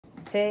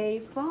Hey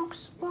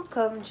folks,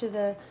 welcome to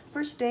the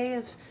first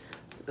day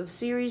of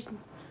series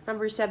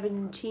number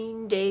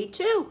 17, day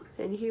 2.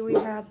 And here we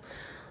have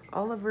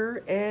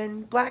Oliver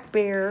and Black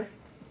Bear.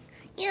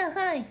 Yeah,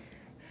 hi.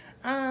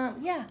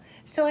 Yeah,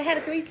 so I had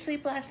a great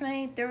sleep last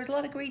night. There was a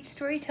lot of great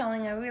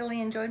storytelling. I really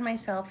enjoyed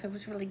myself. It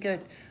was really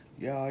good.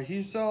 Yeah,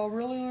 he's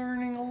really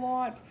learning a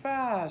lot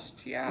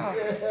fast. Yeah,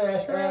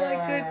 it's really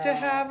good to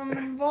have him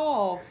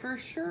involved, for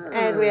sure.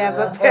 And we have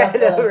a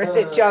pet over in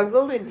the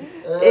jungle and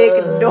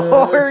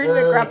ignores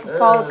the Grandpa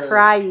Paul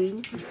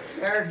crying.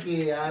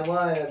 Sharky, I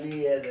want to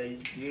be in the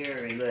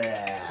series.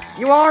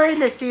 You are in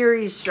the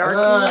series,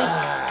 Sharky.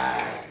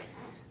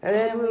 And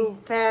then we'll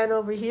pan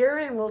over here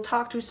and we'll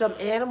talk to some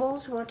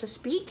animals who want to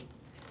speak.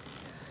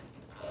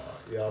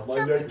 Yeah,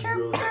 my neck is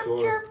really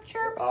sore.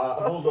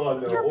 Hold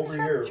on now, over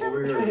here.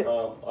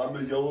 I'm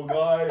the yellow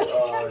guy,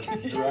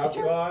 giraffe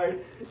guy.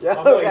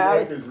 Yellow My guy.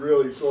 neck is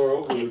really sore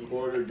over the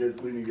corner, just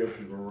leaning up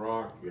to the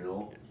rock, you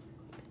know.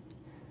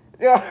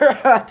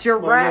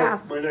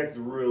 Giraffe. My neck's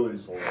really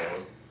sore.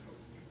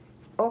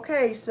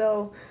 Okay,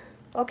 so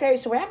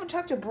we haven't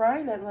talked to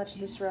Brian that much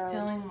this round.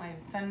 Stealing my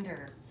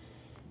thunder.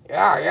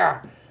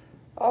 Yeah.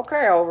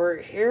 Okay, over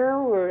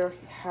here we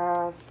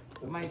have,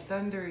 My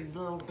thunder is a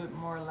little bit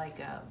more like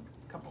a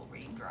couple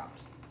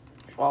raindrops.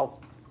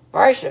 well,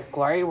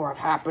 basically what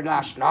happened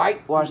last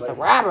night was the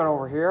rabbit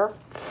over here.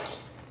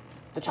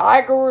 The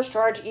tiger was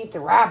trying to eat the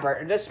rabbit,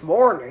 and this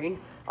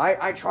morning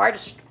I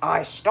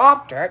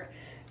stopped it,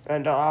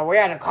 and we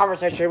had a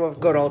conversation with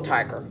good old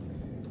Tiger.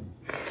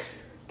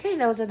 Okay,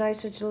 that was a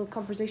nice little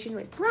conversation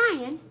with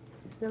Brian.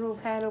 Then we'll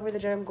pan over the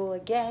jungle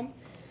again.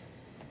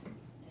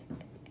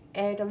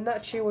 And I'm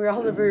not sure where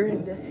Oliver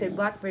and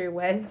Blackberry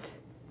went.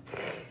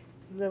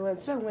 They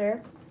went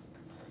somewhere.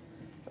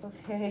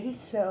 Okay,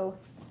 so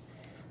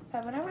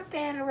have another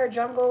pan over a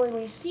jungle, and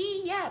we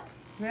see, yep,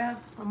 we have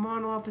a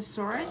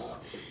Monolophosaurus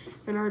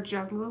in our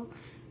jungle.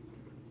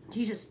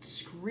 He's just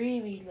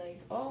screaming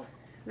like, oh,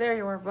 there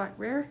you are, Black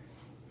Bear.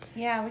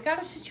 Yeah, we got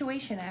a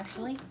situation,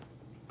 actually.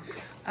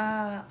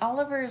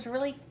 Oliver is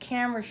really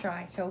camera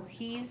shy, so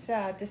he's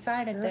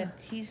decided that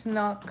he's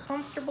not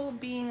comfortable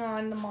being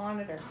on the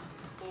monitor.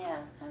 Yeah,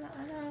 I'm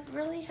not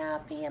really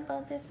happy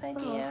about this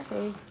idea.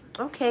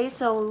 Okay,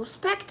 so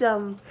respect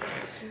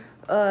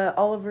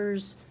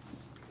Oliver's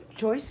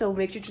choice, so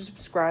make sure to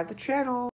subscribe to the channel.